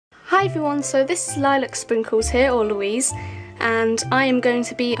Hi everyone, so this is LilacSprinkles here, or Louise, and I am going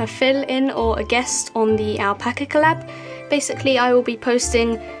to be a fill-in or a guest on the alpaca collab. Basically, I will be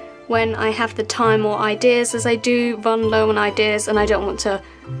posting when I have the time or ideas, as I do run low on ideas and I don't want to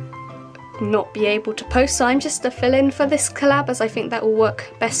not be able to post, so I'm just a fill-in for this collab as I think that will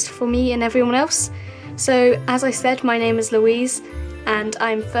work best for me and everyone else. So as I said, my name is Louise and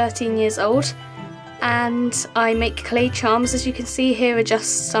I'm 13 years old. And I make clay charms. As you can see, here are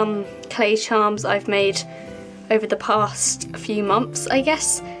just some clay charms I've made over the past few months, I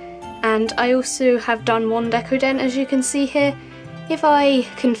guess. And I also have done one decodent, as you can see here. If I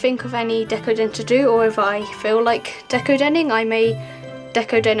can think of any decodent to do, or if I feel like decodenting, I may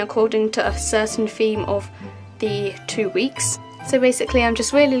decodent according to a certain theme of the 2 weeks. So basically I'm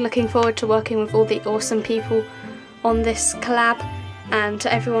just really looking forward to working with all the awesome people on this collab. And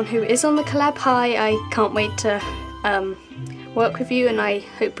to everyone who is on the collab, hi, I can't wait to work with you, and I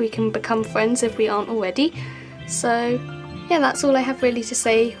hope we can become friends if we aren't already. So yeah, that's all I have really to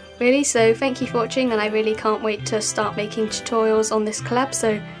say, really. So thank you for watching, and I really can't wait to start making tutorials on this collab,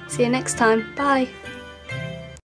 so see you next time, bye!